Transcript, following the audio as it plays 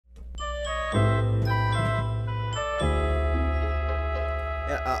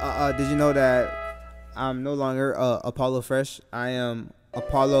Did you know that I'm no longer Apollo Fresh? I am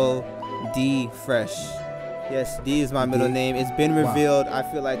Apollo D Fresh. Yes, D is my middle name. It's been revealed. Wow. I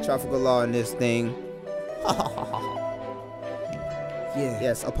feel like tropical law in this thing. Yeah.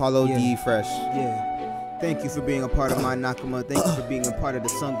 Yes, Apollo D Fresh. Yeah. Thank you for being a part of my Nakama. Thank you for being a part of the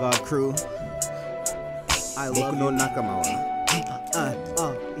Sun God crew. I love you. Nakama.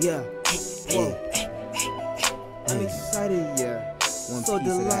 Yeah. Whoa. I'm excited. Yeah. One so piece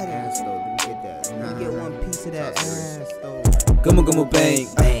delighted. Of that ass, though. Let me get that. Let me get one piece of that ass, though. Gumma gumma bang,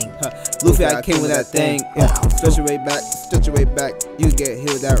 bang. Luffy, I came with that thing. Yeah. Stretch your way back, stretch your way back. You can get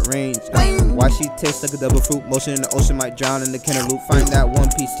hit with that range. Why she tastes like a double fruit? Motion in the ocean might drown in the cantaloupe. Find that one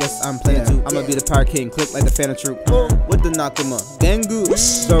piece, yes, I'm playing too. I'ma be the Power King, click like the Phantom Troop. With the Nakama, Gangu.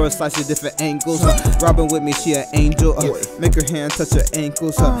 Zoro slice at different angles. Robin with me, she an angel. Make her hand touch her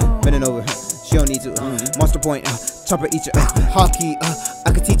ankles. Bending over her, she don't need to. Monster point, chopper eat you. Hockey,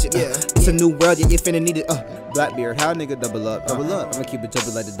 I could teach it. It's a new world, yeah, you finna need it. Blackbeard, how nigga double up? Double up. I'ma keep it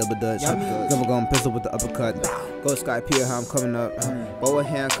jumping like the double dutch. Gumma gum pistol with the uppercut. Go Sky Pier, how I'm coming up. Boa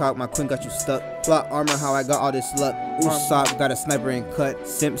Hancock, my queen got you stuck. Plot armor, how I got all this luck. Usopp got a sniper and cut.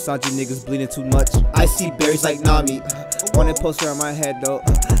 Simp Sanji niggas bleeding too much. I see berries like Nami. Wanted poster on my head though.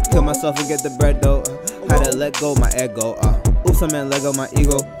 Kill myself and get the bread though. Had to let go my ego. Oops, I'm in Lego, my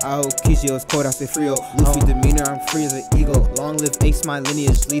ego. I hope Kishio's cold, I say Frio. Luffy demeanor, I'm free as an eagle. Long live Ace, my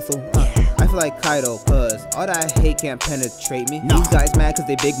lineage lethal. I feel like Kaido, cause all that hate can't penetrate me. These guys mad cause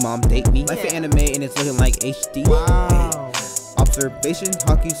they big mom date me. Life in anime and it's looking like HD. Wow. Observation,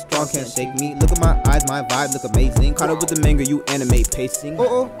 hockey strong, can't shake me. Look at my eyes, my vibe look amazing. Caught up with the manga, you anime pacing. I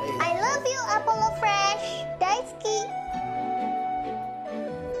love you, Apollo Fresh. Daisuki.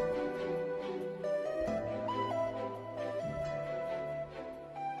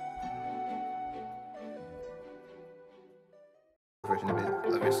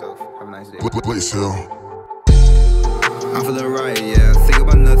 Love yourself. Have a nice day. Please, I'm feeling right, yeah. Think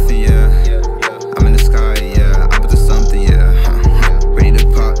about nothing, yeah.